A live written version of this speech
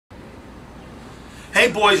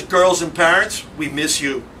Hey boys, girls, and parents, we miss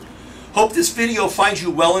you. Hope this video finds you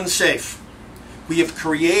well and safe. We have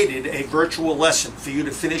created a virtual lesson for you to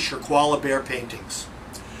finish your koala bear paintings.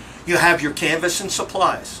 You have your canvas and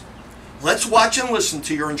supplies. Let's watch and listen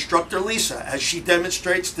to your instructor Lisa as she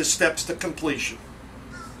demonstrates the steps to completion.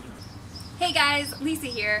 Hey guys, Lisa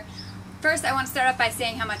here. First, I want to start off by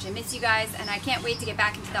saying how much I miss you guys, and I can't wait to get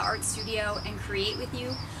back into the art studio and create with you.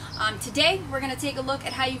 Today, we're going to take a look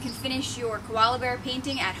at how you can finish your koala bear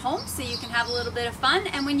painting at home so you can have a little bit of fun,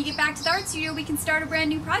 and when you get back to the art studio, we can start a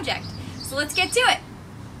brand new project. So let's get to it.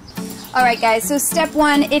 Alright guys, so step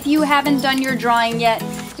one, if you haven't done your drawing yet,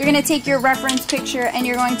 you're going to take your reference picture and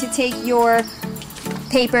you're going to take your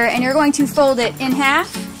paper and you're going to fold it in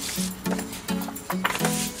half.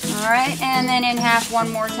 Alright, and then in half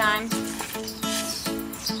one more time.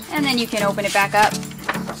 And then you can open it back up.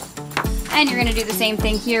 And you're going to do the same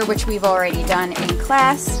thing here, which we've already done in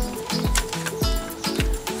class.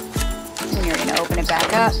 And you're going to open it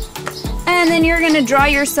back up. And then you're going to draw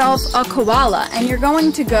yourself a koala. And you're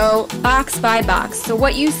going to go box by box. So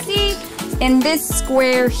what you see in this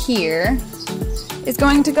square here is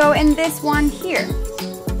going to go in this one here.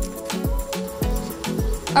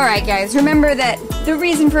 Alright guys, remember that the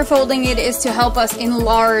reason for folding it is to help us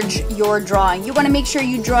enlarge your drawing. You want to make sure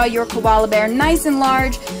you draw your koala bear nice and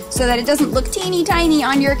large so that it doesn't look teeny tiny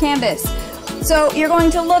on your canvas. So you're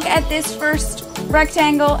going to look at this first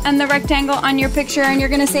rectangle and the rectangle on your picture, and you're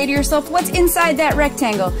going to say to yourself, what's inside that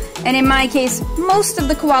rectangle? And in my case, most of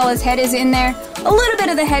the koala's head is in there. A little bit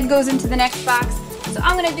of the head goes into the next box. So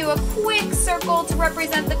I'm going to do a quick circle to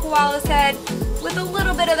represent the koala's head with a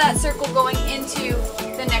little bit of that circle going into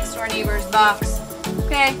the next door neighbor's box.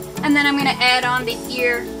 Okay, and then I'm going to add on the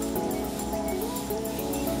ear,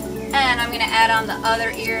 and I'm going to add on the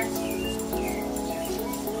other ear.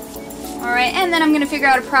 Alright, and then I'm going to figure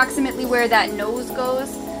out approximately where that nose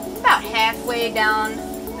goes, about halfway down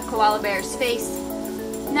the koala bear's face.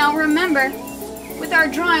 Now remember, with our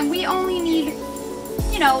drawing, we only need,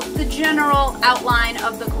 you know, the general outline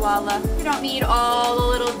of the koala. We don't need all the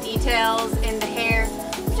little details in the hair.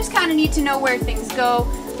 We just kind of need to know where things go,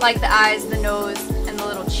 like the eyes, the nose, and the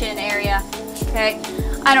little chin area. Okay,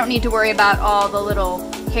 I don't need to worry about all the little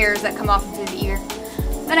hairs that come off of his ear.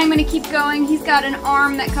 Then I'm going to keep going. He's got an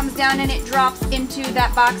arm that comes down and it drops into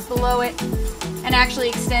that box below it and actually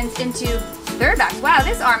extends into the third box. Wow,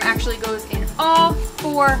 this arm actually goes in all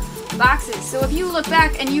 4 boxes. So if you look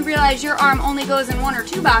back and you realize your arm only goes in 1 or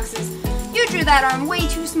 2 boxes, you drew that arm way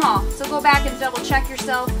too small. So go back and double check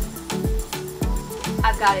yourself.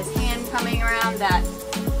 I've got his hand coming around that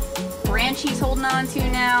branch he's holding on to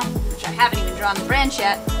now, which I haven't even drawn the branch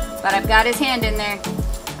yet, but I've got his hand in there.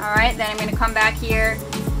 Alright, then I'm going to come back here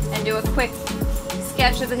and do a quick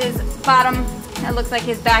sketch of his bottom. That looks like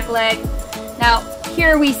his back leg. Now,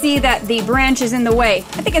 here we see that the branch is in the way.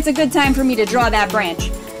 I think it's a good time for me to draw that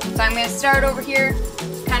branch. So I'm going to start over here,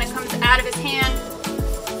 kind of comes out of his hand.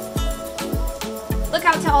 Look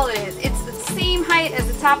how tall it is. It's the same height as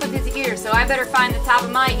the top of his ear, so I better find the top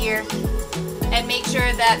of my ear and make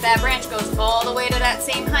sure that that branch goes all the way to that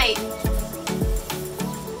same height.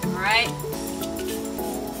 Alright.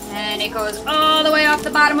 And it goes all the way off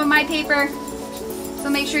the bottom of my paper. So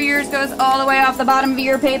make sure yours goes all the way off the bottom of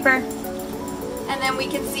your paper. And then we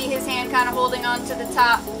can see his hand kind of holding on to the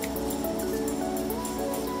top.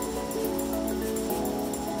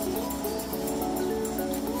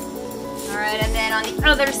 Alright, and then on the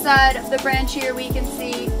other side of the branch here we can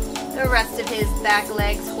see the rest of his back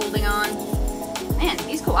legs holding on. Man,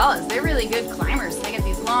 these koalas, they're really good climbers. They get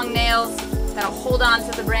these long nails that'll hold on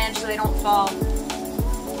to the branch so they don't fall.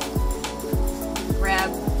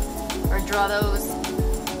 Grab or draw those.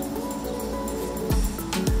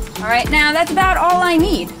 Alright, now that's about all I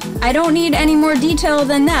need. I don't need any more detail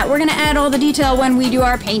than that. We're going to add all the detail when we do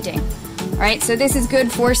our painting. Alright, so this is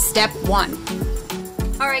good for step 1.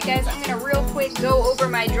 Alright guys, I'm going to real quick go over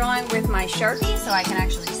my drawing with my Sharpie so I can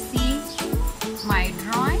actually see my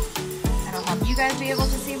drawing. That'll help you guys be able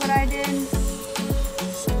to see what I did.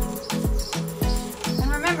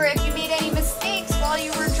 And remember, if you made any mistakes while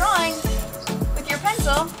you were drawing with your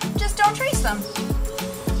pencil, just don't trace them.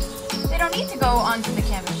 They don't need to go onto the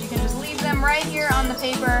canvas. You can just leave them right here on the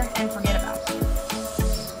paper and forget about them.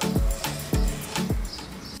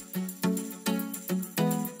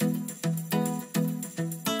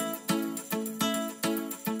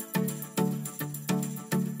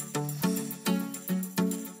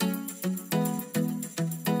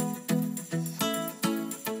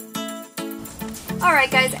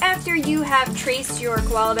 Alright guys, after you have traced your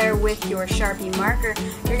koala bear with your Sharpie marker,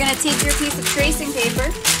 you're going to take your piece of tracing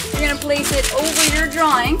paper, you're going to place it over your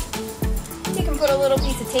drawing, take them put a little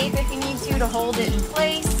piece of tape if you need to hold it in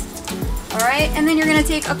place. Alright, and then you're going to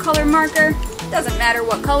take a color marker, doesn't matter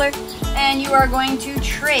what color, and you are going to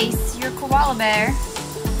trace your koala bear.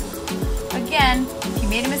 Again, if you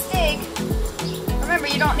made a mistake, remember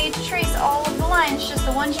you don't need to trace all of the lines, just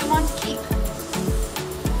the ones you want to keep.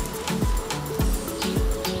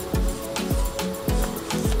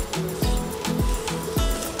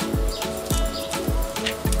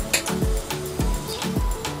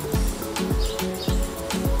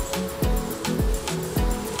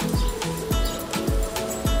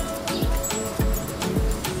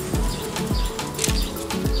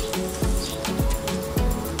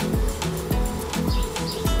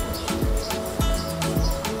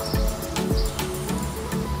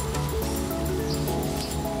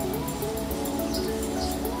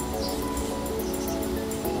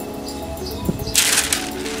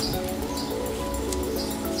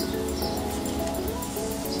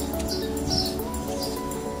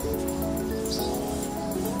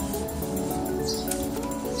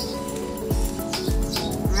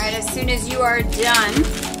 As soon as you are done,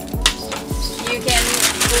 you can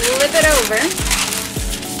flip it over.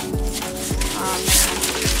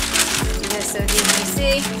 Do this so you can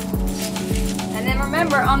see. And then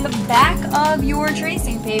remember, on the back of your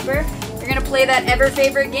tracing paper, you're going to play that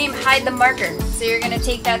ever-favorite game, Hide the Marker. So you're going to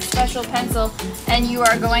take that special pencil and you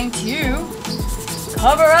are going to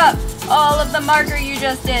cover up all of the marker you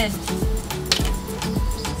just did.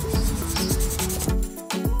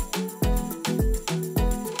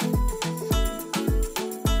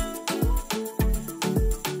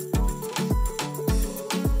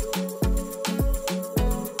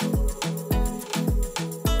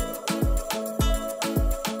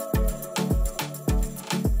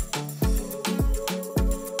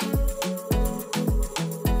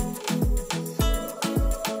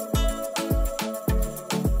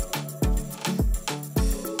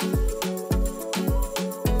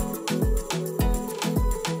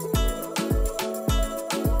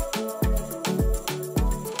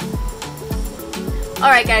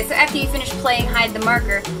 Alright guys, so after you finish playing Hide the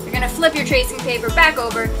Marker, you're going to flip your tracing paper back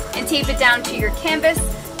over and tape it down to your canvas,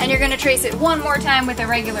 and you're going to trace it one more time with a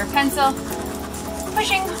regular pencil,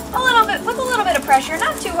 pushing a little bit, with a little bit of pressure,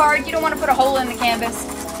 not too hard, you don't want to put a hole in the canvas.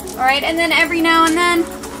 Alright, and then every now and then,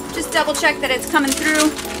 just double check that it's coming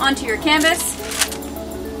through onto your canvas.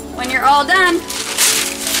 When you're all done,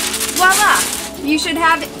 voila! You should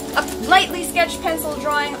have a lightly sketched pencil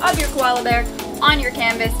drawing of your koala bear on your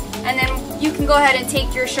canvas, and then you can go ahead and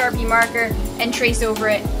take your Sharpie marker and trace over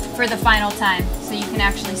it for the final time so you can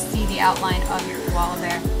actually see the outline of your koala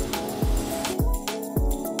bear.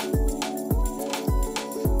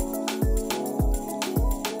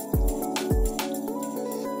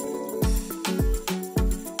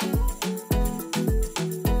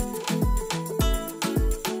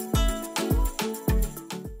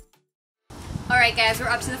 Alright guys, we're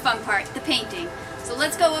up to the fun part, the painting. So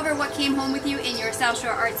let's go over what came home with you in your South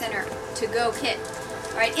Shore Art Center to-go kit.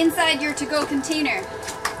 Alright, inside your to-go container,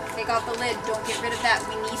 take off the lid, don't get rid of that,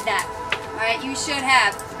 we need that. Alright, you should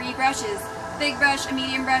have 3 brushes, a big brush, a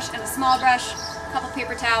medium brush, and a small brush, a couple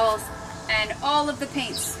paper towels, and all of the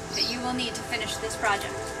paints that you will need to finish this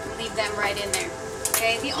project. We'll leave them right in there.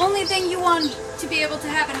 Okay, the only thing you want to be able to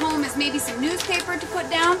have at home is maybe some newspaper to put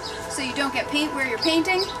down so you don't get paint where you're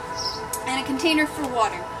painting, and a container for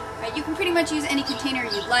water. Right, you can pretty much use any container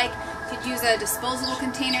you'd like. You could use a disposable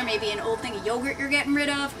container, maybe an old thing of yogurt you're getting rid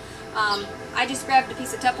of. I just grabbed a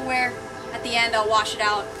piece of Tupperware. At the end I'll wash it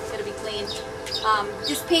out, it'll be clean.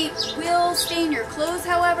 This paint will stain your clothes,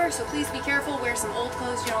 however, so please be careful. Wear some old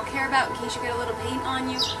clothes you don't care about in case you get a little paint on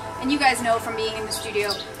you. And you guys know from being in the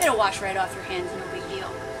studio, it'll wash right off your hands, no big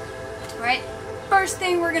deal. Alright, first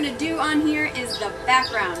thing we're going to do on here is the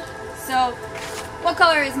background. So, what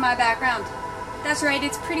color is my background? That's right,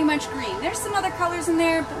 it's pretty much green. There's some other colors in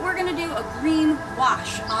there, but we're going to do a green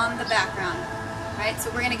wash on the background. Alright, so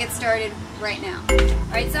we're going to get started right now.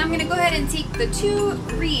 Alright, so I'm going to go ahead and take the 2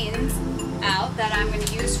 greens out that I'm going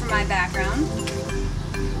to use for my background.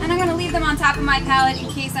 And I'm going to leave them on top of my palette in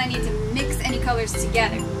case I need to mix any colors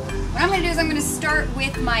together. What I'm going to do is I'm going to start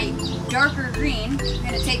with my darker green. I'm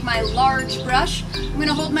going to take my large brush. I'm going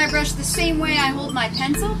to hold my brush the same way I hold my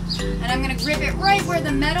pencil. And I'm going to grip it right where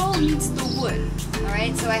the metal meets the wood.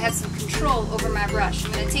 Alright, so I have some control over my brush.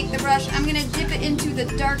 I'm going to take the brush, I'm going to dip it into the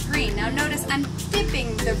dark green. Now notice I'm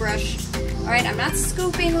dipping the brush. Alright, I'm not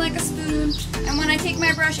scooping like a spoon. And when I take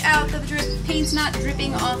my brush out, the paint's not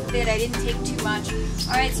dripping off of it. I didn't take too much.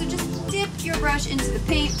 Alright, so just dip your brush into the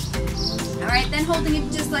paint. Alright, then holding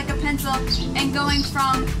it just like a pencil and going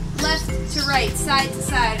from left to right, side to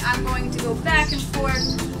side. I'm going to go back and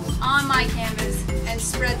forth on my canvas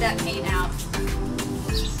spread that paint out.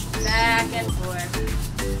 Back and forth.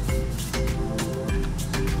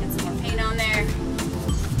 Get some more paint on there.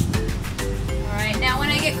 Alright, now when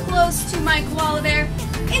I get close to my koala bear,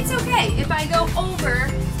 it's okay if I go over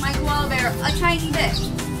my koala bear a tiny bit.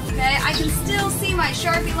 Okay, I can still see my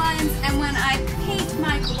Sharpie lines, and when I paint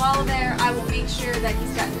my koala bear, I will make sure that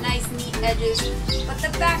he's got nice, neat edges, but the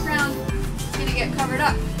background is going to get covered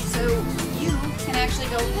up. So you can actually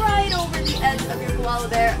go right over the edge of your koala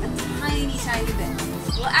bear a tiny, tiny bit.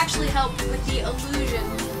 It will actually help with the illusion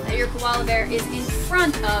that your koala bear is in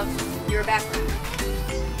front of your background.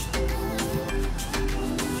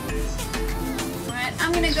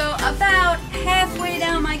 I'm going to go about halfway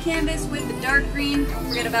down my canvas with the dark green. Don't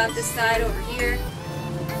forget about this side over here.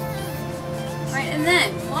 Alright, and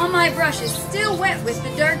then while my brush is still wet with the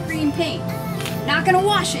dark green paint, I'm not going to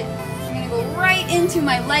wash it. I'm going to go right into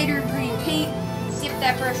my lighter green paint, dip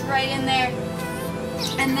that brush right in there,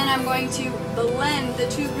 and then I'm going to blend the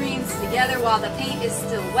two greens together while the paint is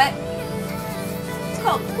still wet. It's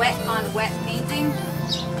called wet on wet painting.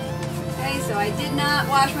 Okay, so I did not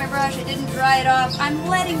wash my brush, I didn't dry it off. I'm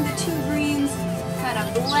letting the two greens kind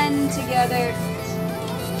of blend together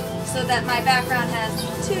so that my background has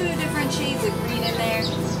two different shades of green in there.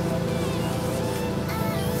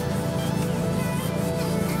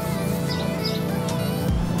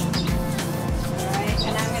 Alright,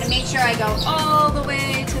 and I'm going to make sure I go all the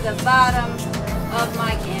way to the bottom of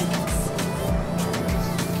my canvas.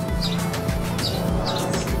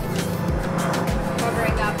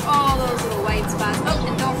 All those little white spots. Oh,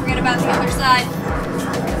 and don't forget about the other side.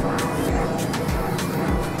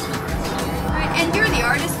 Alright, and you're the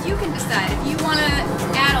artist. You can decide. If you want to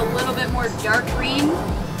add a little bit more dark green,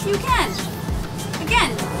 you can.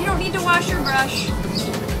 Again, you don't need to wash your brush.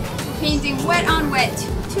 We're painting wet on wet.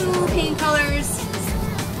 Two paint colors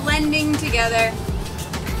blending together.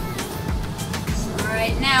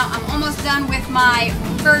 Alright, now I'm almost done with my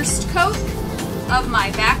first coat of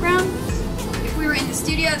my background. If we were in the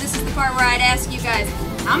studio, this is the part where I'd ask you guys,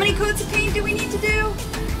 how many coats of paint do we need to do?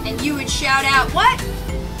 And you would shout out, what?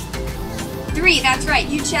 3, that's right,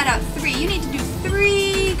 you'd shout out 3. You need to do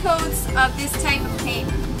 3 coats of this type of paint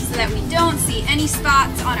so that we don't see any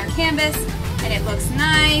spots on our canvas and it looks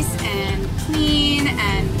nice and clean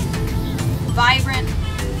and vibrant.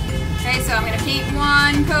 Okay, so I'm going to paint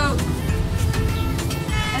 1 coat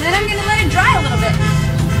and then I'm going to let it dry a little bit.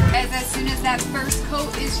 As soon as that first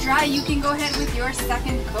coat is dry, you can go ahead with your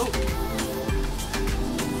second coat.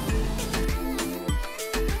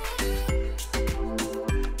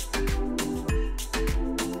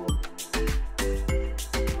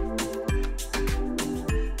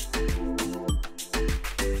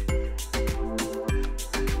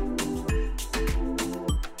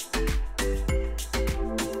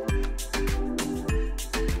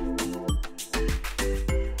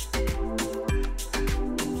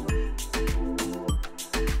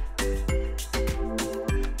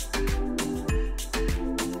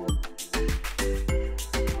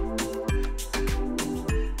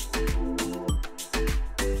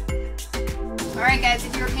 Alright guys,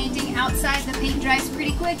 if you're painting outside, the paint dries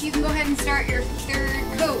pretty quick. You can go ahead and start your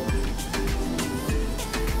third coat.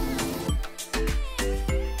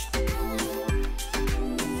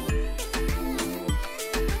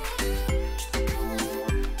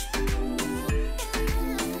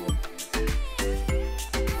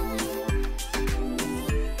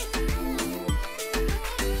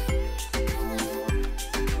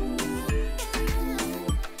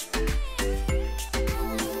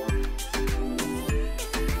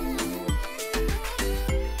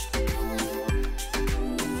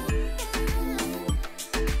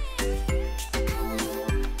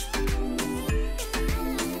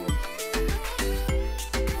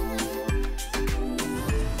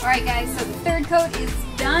 Alright guys, so the third coat is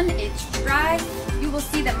done, it's dry. You will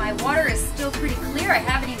see that my water is still pretty clear. I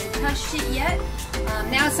haven't even touched it yet.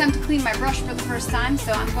 Now it's time to clean my brush for the first time,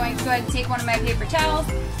 so I'm going to go ahead and take one of my paper towels.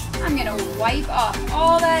 I'm going to wipe off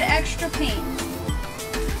all that extra paint.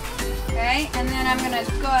 Okay, and then I'm going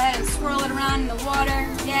to go ahead and swirl it around in the water.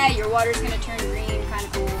 Yeah, your water's going to turn green, kind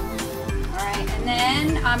of cool. Alright, and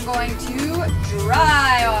then I'm going to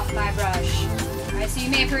dry off my brush. Alright, so you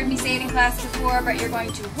may have heard me say it in class before, but you're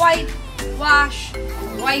going to wipe, wash,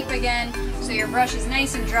 and wipe again, so your brush is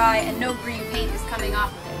nice and dry and no green paint is coming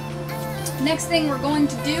off of it. Next thing we're going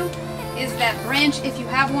to do is that branch, if you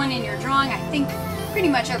have one in your drawing. I think pretty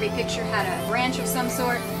much every picture had a branch of some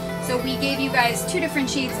sort. So we gave you guys 2 different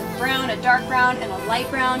shades of brown, a dark brown and a light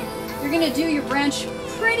brown. You're going to do your branch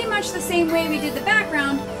pretty much the same way we did the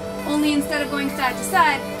background, only instead of going side to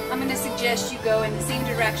side, I'm going to suggest you go in the same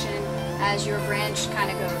direction as your branch kind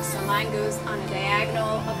of goes. So mine goes on a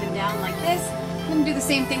diagonal up and down like this. I'm going to do the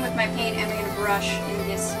same thing with my paint, and I'm going to brush in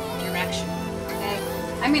this direction. Okay?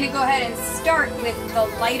 I'm going to go ahead and start with the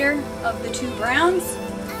lighter of the two browns.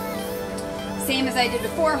 Same as I did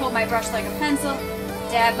before, hold my brush like a pencil,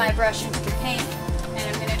 dab my brush into the paint, and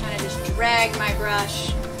I'm going to kind of just drag my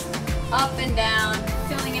brush up and down,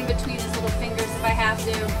 filling in between his little fingers if I have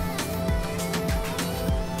to.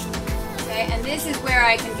 Okay, and this is where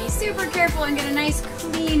I can be super careful and get a nice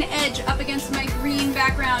clean edge up against my green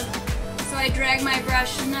background. So I drag my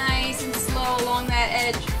brush nice and slow along that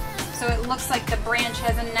edge so it looks like the branch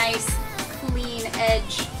has a nice clean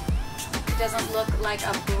edge. It doesn't look like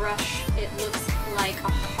a brush, it looks like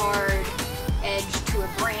a hard edge to a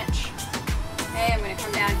branch. Okay, I'm going to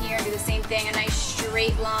come down here and do the same thing, a nice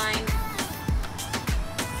straight line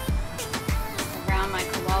around my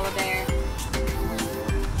koala bear.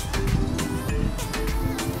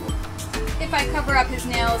 If I cover up his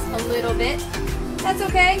nails a little bit, that's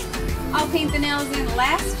okay. I'll paint the nails in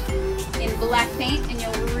last in black paint and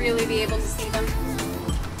you'll really be able to see them.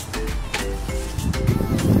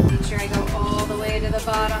 Make sure I go all the way to the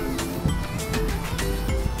bottom.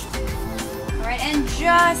 Alright, and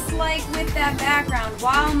just like with that background,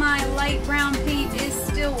 while my light brown paint is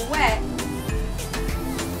still wet,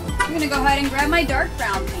 I'm going to go ahead and grab my dark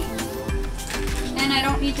brown paint. And I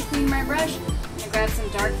don't need to clean my brush. I'm going to grab some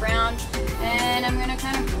dark brown and I'm going to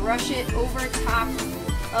kind of brush it over top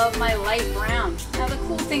of my light brown. Now the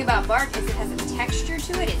cool thing about bark is it has a texture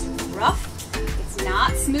to it. It's rough, it's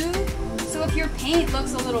not smooth. So if your paint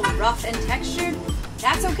looks a little rough and textured,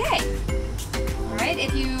 that's okay. Alright,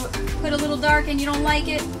 if you put a little dark and you don't like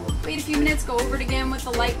it, wait a few minutes, go over it again with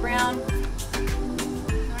the light brown.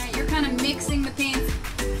 Alright, you're kind of mixing the paints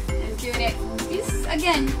and doing it.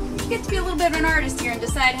 Again, you get to be a little bit of an artist here and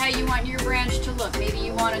decide how you want your branch to look. Maybe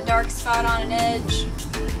you want a dark spot on an edge.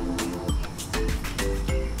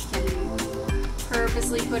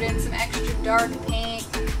 Purposely put in some extra dark paint.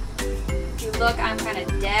 If you look, I'm kind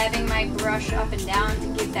of dabbing my brush up and down to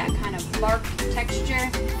give that kind of bark texture.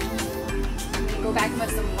 I'm going to go back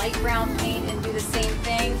with some light brown paint and do the same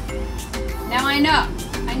thing. Now I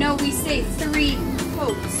know we say 3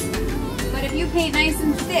 coats, but if you paint nice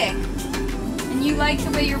and thick and you like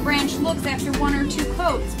the way your branch looks after 1 or 2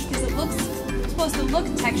 coats because it's supposed to look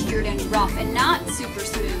textured and rough and not super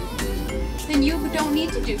smooth, then you don't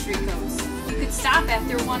need to do 3 coats. You could stop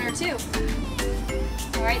after 1 or 2.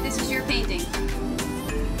 Alright, this is your painting.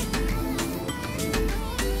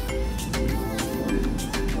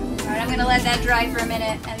 Alright, I'm going to let that dry for a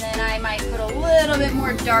minute and then I might put a little bit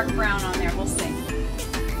more dark brown on there. We'll see.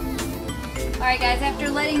 Alright guys, after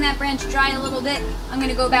letting that branch dry a little bit, I'm going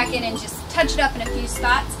to go back in and just touch it up in a few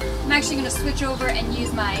spots. I'm actually going to switch over and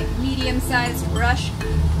use my medium-sized brush.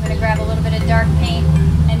 I'm going to grab a little bit of dark paint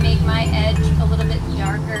and make my edge a little bit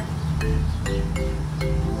darker.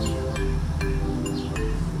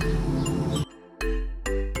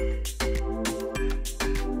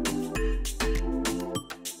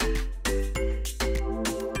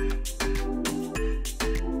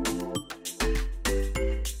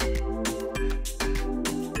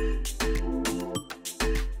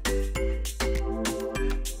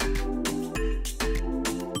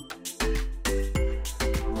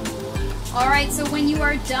 Alright, so when you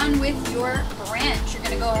are done with your branch, you're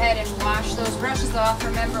going to go ahead and wash those brushes off.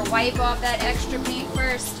 Remember, wipe off that extra paint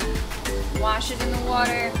first. Wash it in the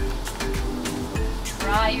water.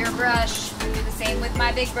 Dry your brush. Do the same with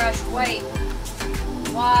my big brush. Wipe.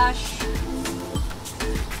 Wash.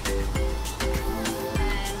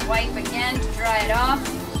 And wipe again to dry it off.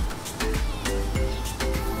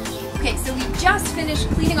 Okay, so we just finished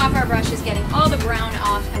cleaning off our brushes, getting all the brown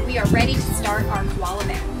off, and we are ready to start our koala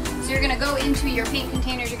bear. So you're going to go into your paint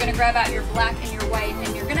containers, you're going to grab out your black and your white,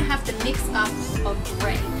 and you're going to have to mix up a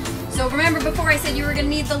gray. So remember before I said you were going to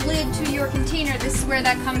need the lid to your container, this is where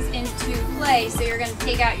that comes into play. So you're going to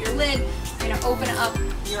take out your lid, you're going to open up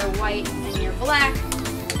your white and your black,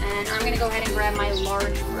 and I'm going to go ahead and grab my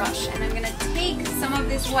large brush, and I'm going to take some of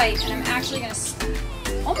this white, and I'm actually going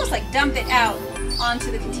to almost like dump it out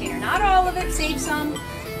onto the container. Not all of it, save some,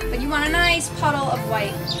 but you want a nice puddle of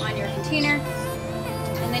white on your container.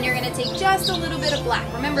 And then you're going to take just a little bit of black.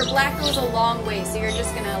 Remember, black goes a long way, so you're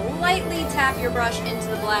just going to lightly tap your brush into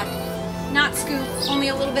the black. Not scoop, only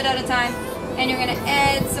a little bit at a time. And you're going to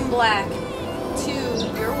add some black to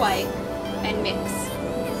your white and mix.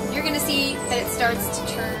 You're going to see that it starts to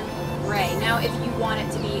turn gray. Now, if you want it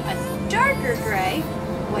to be a darker gray,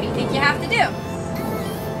 what do you think you have to do?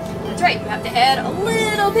 That's right, you have to add a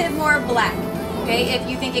little bit more black. Okay, if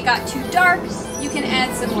you think it got too dark, you can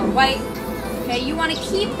add some more white. Okay, you want to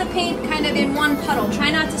keep the paint kind of in one puddle. Try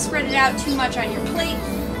not to spread it out too much on your plate.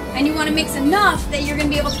 And you want to mix enough that you're going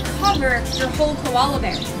to be able to cover your whole koala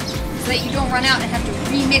bear so that you don't run out and have to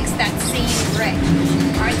remix that same gray.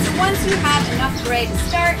 Alright, so once you have enough gray to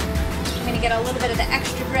start, I'm going to get a little bit of the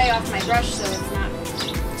extra gray off my brush so it's not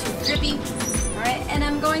too drippy. Alright, and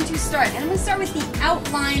I'm going to start. And I'm going to start with the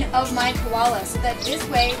outline of my koala so that this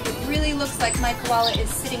way it really looks like my koala is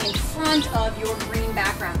sitting in front of your green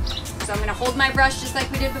background. So I'm going to hold my brush just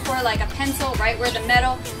like we did before, like a pencil, right where the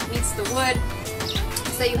metal meets the wood,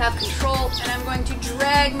 so you have control. And I'm going to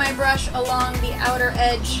drag my brush along the outer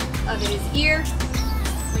edge of his ear.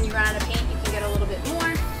 When you run out of paint, you can get a little bit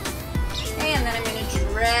more. Okay, and then I'm going to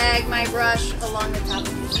drag my brush along the top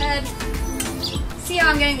of his head. See how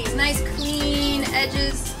I'm getting these nice clean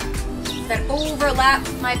edges that overlap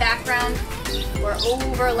my background or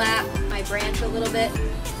overlap my branch a little bit,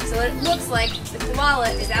 so it looks like the koala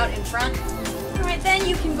is out in front. Alright, then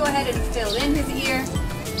you can go ahead and fill in his ear,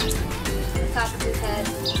 the top of his head.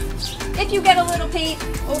 If you get a little paint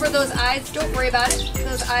over those eyes, don't worry about it.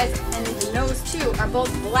 Those eyes and the nose too are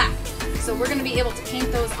both black, so we're going to be able to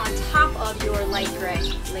paint those on top of your light gray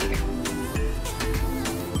later.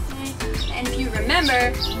 Okay. And if you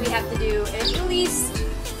remember, we have to do at least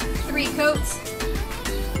 3 coats.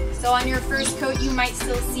 So on your first coat, you might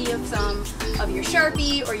still see some of your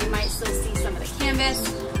Sharpie, or you might still see some of the canvas,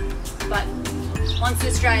 but once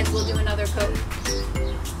this dries, we'll do another coat.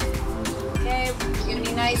 Okay, we're going to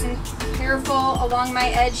be nice and careful along my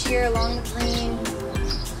edge here, along the green.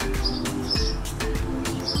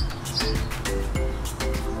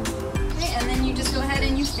 Okay, and then you just go ahead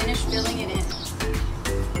and you finish filling it in.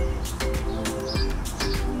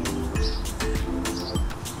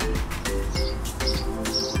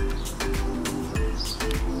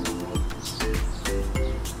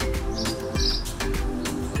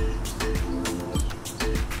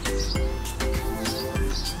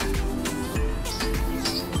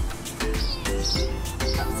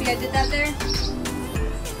 See, I did that there.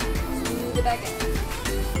 Smooth it back in.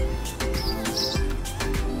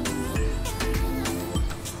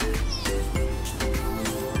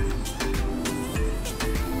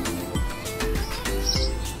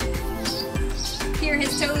 Here,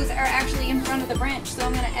 his toes are actually in front of the branch, so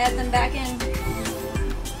I'm going to add them back in.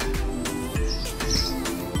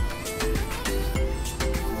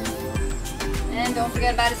 And don't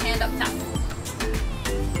forget about his hand up top.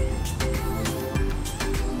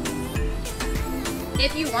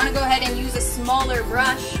 If you want to go ahead and use a smaller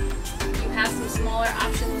brush, you have some smaller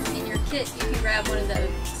options in your kit. You can grab one of the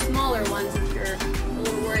smaller ones if you're a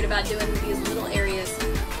little worried about doing these little areas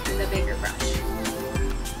with a bigger brush.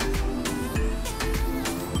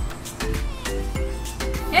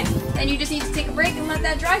 Okay, then you just need to take a break and let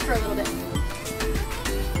that dry for a little bit.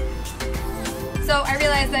 So I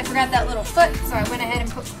realized I forgot that little foot, so I went ahead and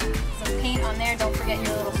put some paint on there. Don't forget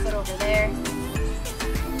your little foot over there.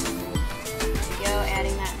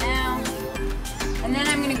 Adding that now. And then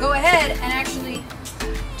I'm going to go ahead and actually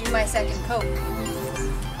do my second coat.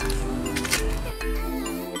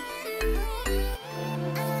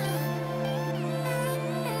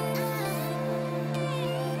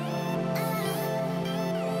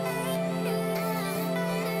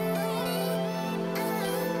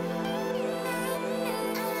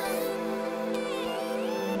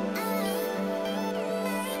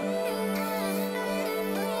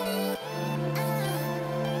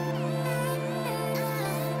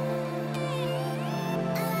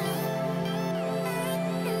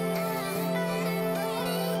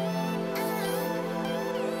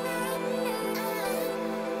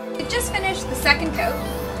 Just finished the second coat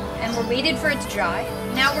and we're waited for it to dry.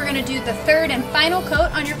 Now we're going to do the third and final coat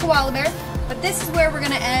on your koala bear, but this is where we're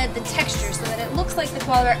going to add the texture so that it looks like the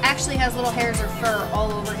koala bear actually has little hairs or fur all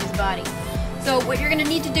over his body. So what you're going to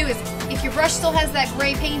need to do is, if your brush still has that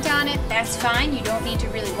gray paint on it, that's fine. You don't need to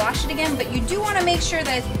really wash it again, but you do want to make sure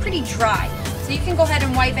that it's pretty dry. So you can go ahead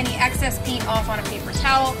and wipe any excess paint off on a paper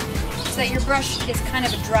towel so that your brush is kind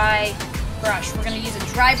of a dry brush. We're going to use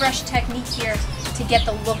a dry brush technique here to get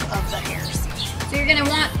the look of the hairs. So you're going to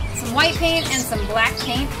want some white paint and some black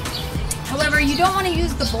paint. However, you don't want to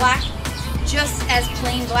use the black just as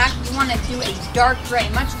plain black. You want to do a dark gray,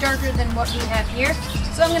 much darker than what we have here.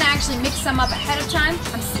 So I'm going to actually mix some up ahead of time.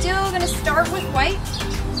 I'm still going to start with white,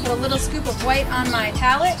 put a little scoop of white on my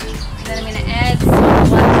palette, and then I'm going to add some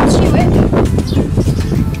black to it.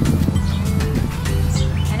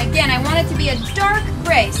 And again, I want it to be a dark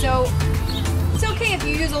gray, so it's okay if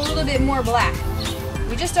you use a little bit more black.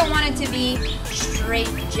 We just don't want it to be straight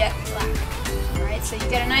jet black. Alright, so you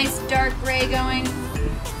get a nice dark gray going.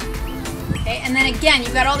 Okay, and then again,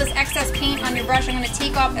 you've got all this excess paint on your brush. I'm going to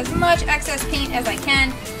take off as much excess paint as I can.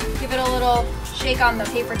 Give it a little shake on the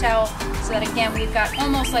paper towel so that again, we've got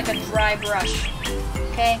almost like a dry brush.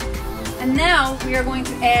 Okay, and now we are going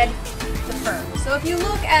to add the fur. So if you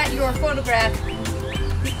look at your photograph,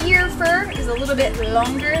 the ear fur is a little bit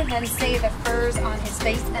longer than, say, the furs on his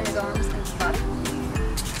face and his arms and his body.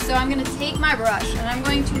 So I'm going to take my brush and I'm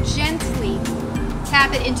going to gently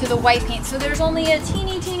tap it into the white paint. So there's only a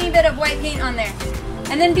teeny bit of white paint on there.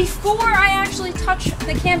 And then before I actually touch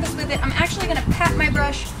the canvas with it, I'm actually going to pat my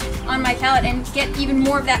brush on my palette and get even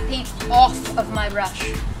more of that paint off of my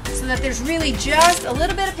brush, so that there's really just a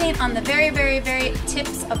little bit of paint on the very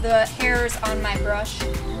tips of the hairs on my brush.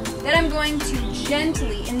 Then I'm going to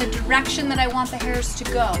gently, in the direction that I want the hairs to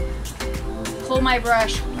go, pull my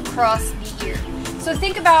brush across the ear. So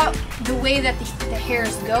think about the way that the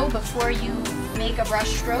hairs go before you make a brush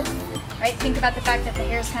stroke, right? Think about the fact that the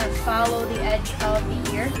hairs kind of follow the edge of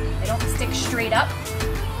the ear. They don't stick straight up.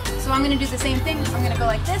 So I'm going to do the same thing. I'm going to go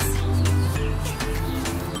like this.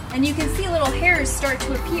 And you can see little hairs start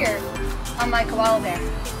to appear on my koala bear.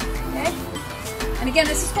 Okay? And again,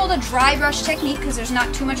 this is called a dry brush technique because there's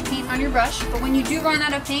not too much paint on your brush. But when you do run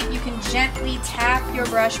out of paint, you can gently tap your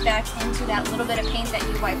brush back into that little bit of paint that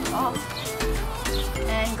you wiped off.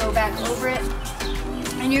 And go back over it.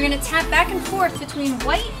 And you're going to tap back and forth between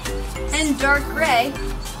white and dark gray.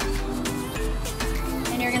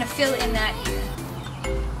 And you're going to fill in that ear.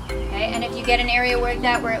 Okay, and if you get an area like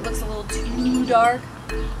that where it looks a little too dark,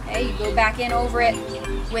 okay, you go back in over it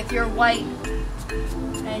with your white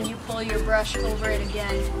and you pull your brush over it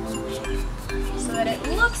again so that it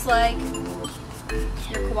looks like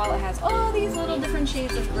your koala has all these little different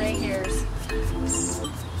shades of gray hairs.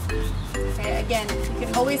 Okay, again, you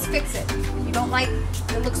can always fix it. If you don't like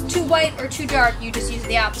it looks too white or too dark, you just use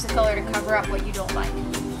the opposite color to cover up what you don't like.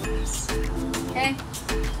 Okay,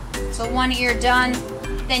 so one ear done.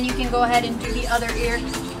 Then you can go ahead and do the other ear,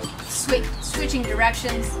 switching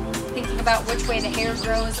directions, thinking about which way the hair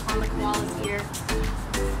grows on the koala's ear.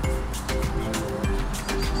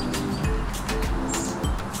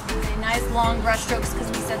 Okay, nice long brush strokes because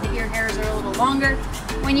we said the ear hairs are a little longer.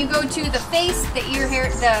 When you go to the face, the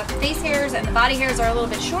face hairs and the body hairs are a little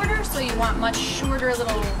bit shorter, so you want much shorter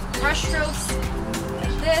little brush strokes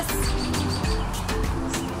like this.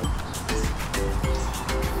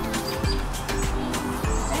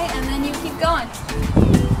 And then you keep going.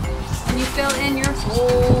 And you fill in your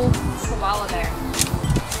whole koala bear.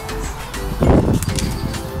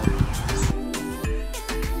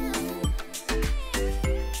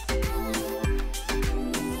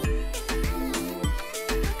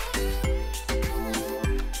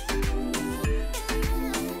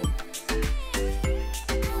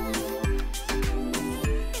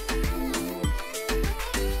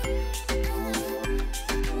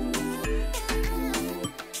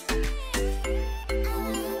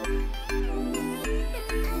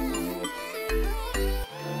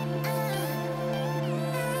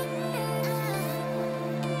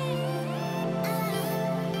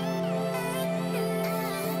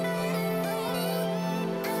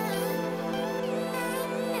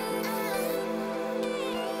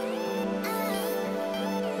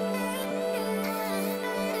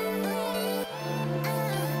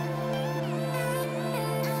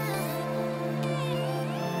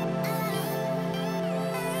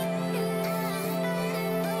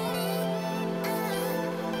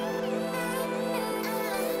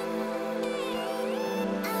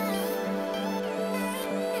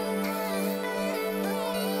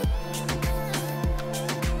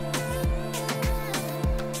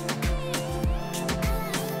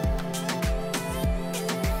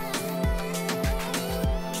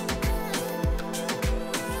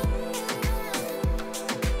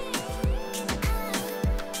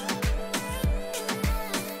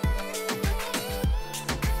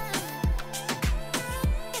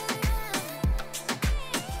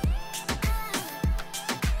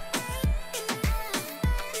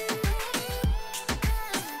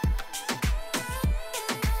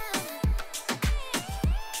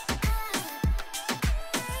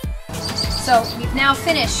 So we've now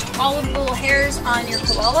finished all of the little hairs on your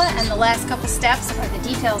koala, and the last couple steps are the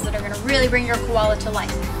details that are going to really bring your koala to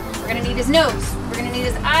life. We're going to need his nose, we're going to need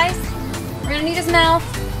his eyes, we're going to need his mouth,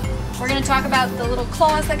 we're going to talk about the little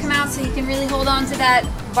claws that come out so you can really hold on to that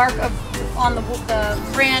bark on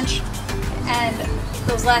the branch, and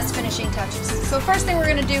those last finishing touches. So first thing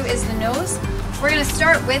we're going to do is the nose. We're going to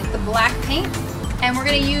start with the black paint, and we're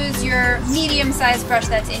going to use your medium-sized brush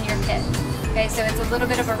that's in your kit. Okay, so it's a little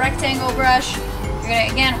bit of a rectangle brush. You're going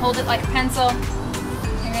to, again, hold it like a pencil,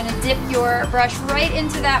 and You're going to dip your brush right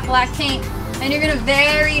into that black paint, and you're going to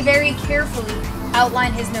very, very carefully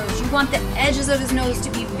outline his nose. You want the edges of his nose to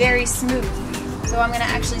be very smooth. So I'm going to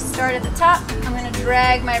actually start at the top. I'm going to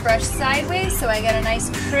drag my brush sideways so I get a nice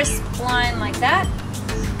crisp line like that.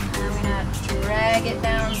 And I'm going to drag it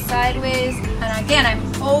down sideways. And again, I'm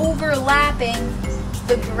overlapping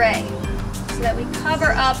the gray so that we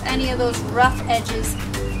cover up any of those rough edges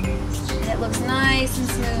and it looks nice and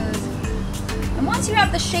smooth. And once you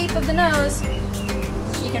have the shape of the nose,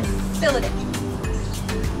 you can fill it in.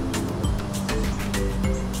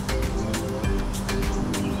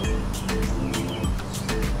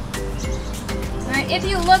 If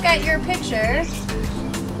you look at your picture,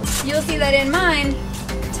 you'll see that in mine,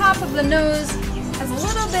 the top of the nose has a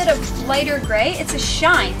little bit of lighter gray. It's a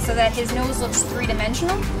shine so that his nose looks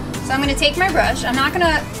three-dimensional. So I'm going to take my brush, I'm not going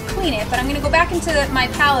to clean it, but I'm going to go back into my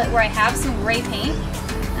palette where I have some gray paint,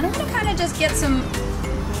 and I'm going to kind of just get some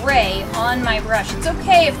gray on my brush. It's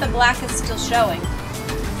okay if the black is still showing.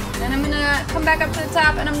 And I'm going to come back up to the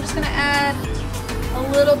top and I'm just going to add a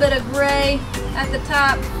little bit of gray at the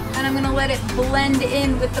top. And I'm going to let it blend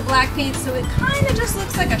in with the black paint so it kind of just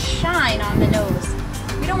looks like a shine on the nose.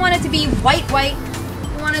 We don't want it to be white. We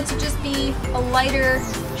want it to just be a lighter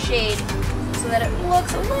shade so that it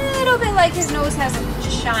looks a little bit like his nose has a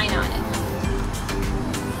shine on it.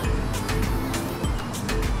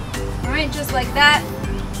 Alright, just like that.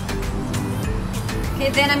 Okay,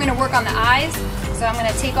 then I'm going to work on the eyes. So I'm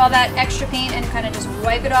going to take all that extra paint and kind of just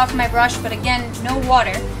wipe it off my brush, but again, no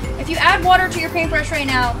water. If you add water to your paintbrush right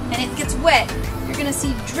now and it gets wet, you're going to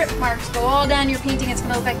see drip marks go all down your painting. It's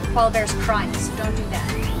going to look like the koala bear's crying, so don't do that.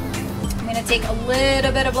 I'm going to take a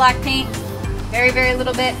little bit of black paint, very, very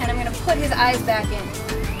little bit, and I'm going to put his eyes back in.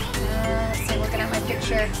 Let's see, looking at my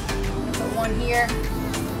picture, I'm going to put one here.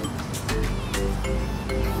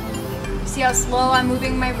 See how slow I'm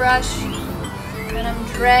moving my brush? And I'm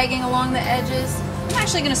dragging along the edges. I'm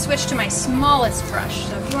actually going to switch to my smallest brush.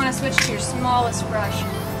 So if you want to switch to your smallest brush,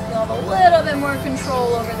 you'll have a little bit more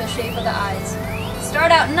control over the shape of the eyes.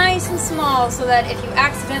 Start out nice and small so that if you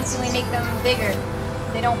accidentally make them bigger,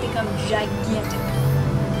 they don't become gigantic.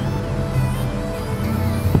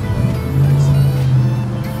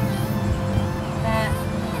 That,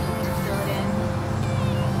 fill it in.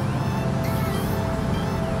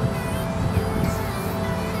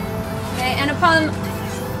 Okay, and upon,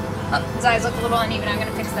 oh, his eyes look a little uneven, I'm going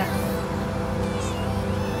to fix that.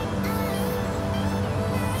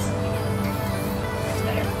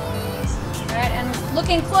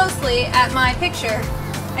 Looking closely at my picture,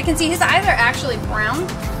 I can see his eyes are actually brown.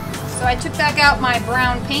 So I took back out my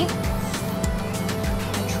brown paint,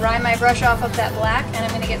 dry my brush off of that black, and I'm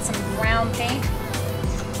going to get some brown paint.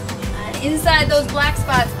 And inside those black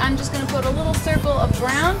spots, I'm just going to put a little circle of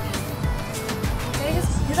brown. Okay,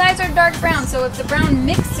 his eyes are dark brown, so if the brown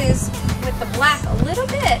mixes with the black a little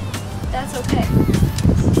bit, that's okay.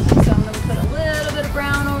 So I'm going to put a little bit of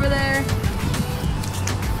brown over there,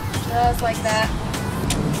 just like that.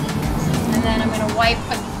 And then I'm going to wipe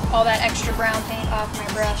all that extra brown paint off my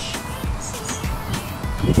brush.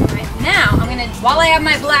 Alright, now I'm going to, while I have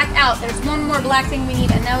my black out, there's one more black thing we need,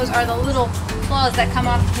 and those are the little claws that come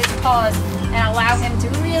off his paws and allow him to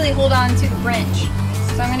really hold on to the branch.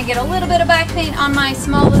 So I'm going to get a little bit of black paint on my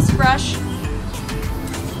smallest brush.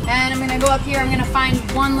 And I'm going to go up here, I'm going to find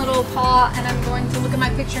one little paw, and I'm going to look at my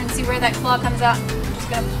picture and see where that claw comes out. I'm just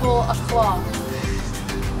going to pull a claw.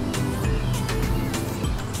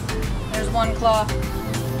 One claw. You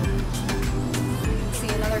can see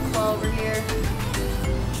another claw over here.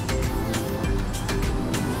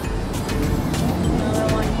 Another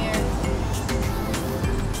one here.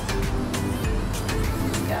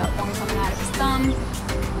 Got one coming out of his thumb.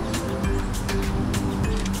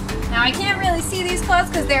 Now I can't really see these claws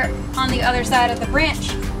because they're on the other side of the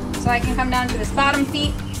branch. So I can come down to his bottom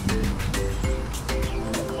feet.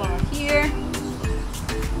 Put a claw here.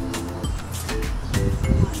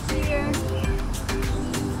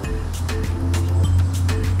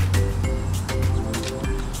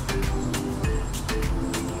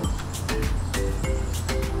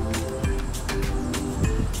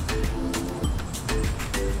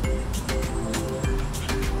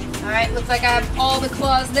 Alright, looks like I have all the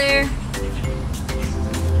claws there.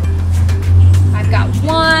 I've got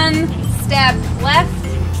one step left.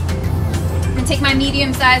 I'm going to take my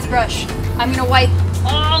medium-sized brush. I'm going to wipe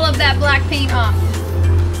all of that black paint off.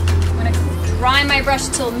 I'm going to dry my brush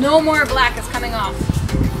till no more black is coming off.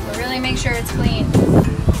 So really make sure it's clean.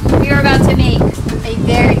 We are about to make a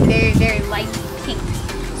very, very, very light pink.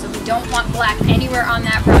 So we don't want black anywhere on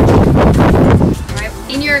that brush. Alright,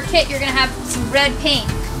 in your kit you're going to have some red paint.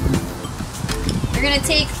 You're going to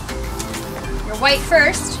take your white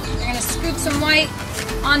first. You're going to scoop some white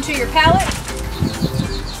onto your palette.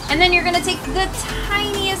 And then you're going to take the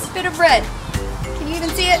tiniest bit of red. Can you even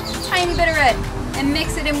see it? Tiny bit of red. And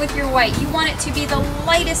mix it in with your white. You want it to be the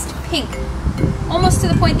lightest pink. Almost to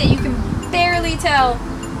the point that you can barely tell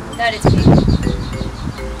that it's pink.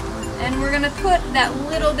 And we're going to put that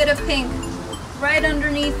little bit of pink right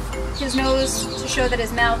underneath his nose to show that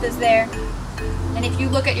his mouth is there. And if you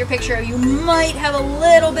look at your picture, you might have a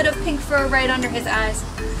little bit of pink fur right under his eyes.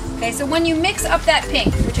 Okay, so when you mix up that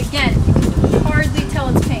pink, which again, you can hardly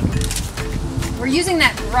tell it's pink, we're using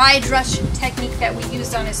that dry brush technique that we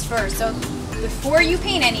used on his fur. So before you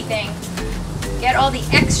paint anything, get all the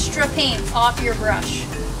extra paint off your brush.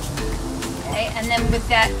 Okay, and then with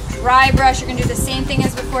that dry brush, you're going to do the same thing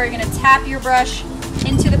as before. You're going to tap your brush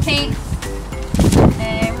into the paint,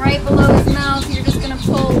 and right below his mouth, you're just going to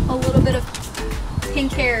pull a little bit of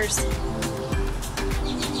pink hairs.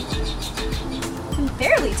 You can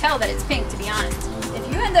barely tell that it's pink, to be honest. If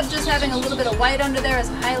you end up just having a little bit of white under there as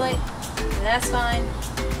a highlight, that's fine.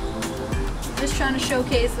 I'm just trying to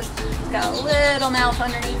showcase that he's got a little mouth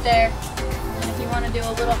underneath there. And if you want to do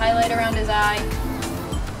a little highlight around his eye,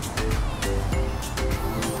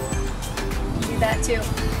 do that too.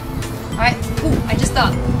 Alright, ooh, I just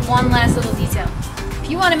thought, one last little detail. If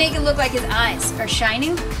you want to make it look like his eyes are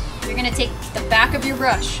shining, you're going to take the back of your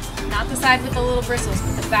brush, not the side with the little bristles,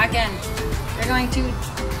 but the back end. You're going to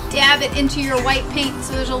dab it into your white paint,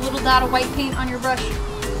 so there's a little dot of white paint on your brush.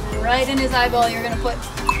 And right in his eyeball, you're going to put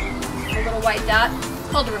a little white dot. It's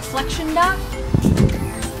called a reflection dot.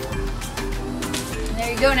 And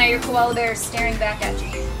there you go, now your koala bear is staring back at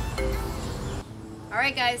you.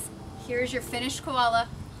 Alright guys, here's your finished koala.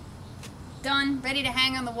 Done, ready to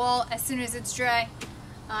hang on the wall as soon as it's dry.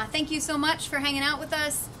 Thank you so much for hanging out with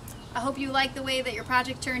us. I hope you like the way that your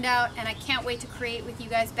project turned out, and I can't wait to create with you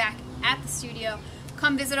guys back at the studio.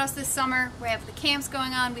 Come visit us this summer. We have the camps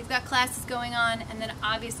going on, we've got classes going on, and then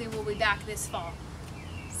obviously we'll be back this fall.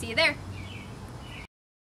 See you there.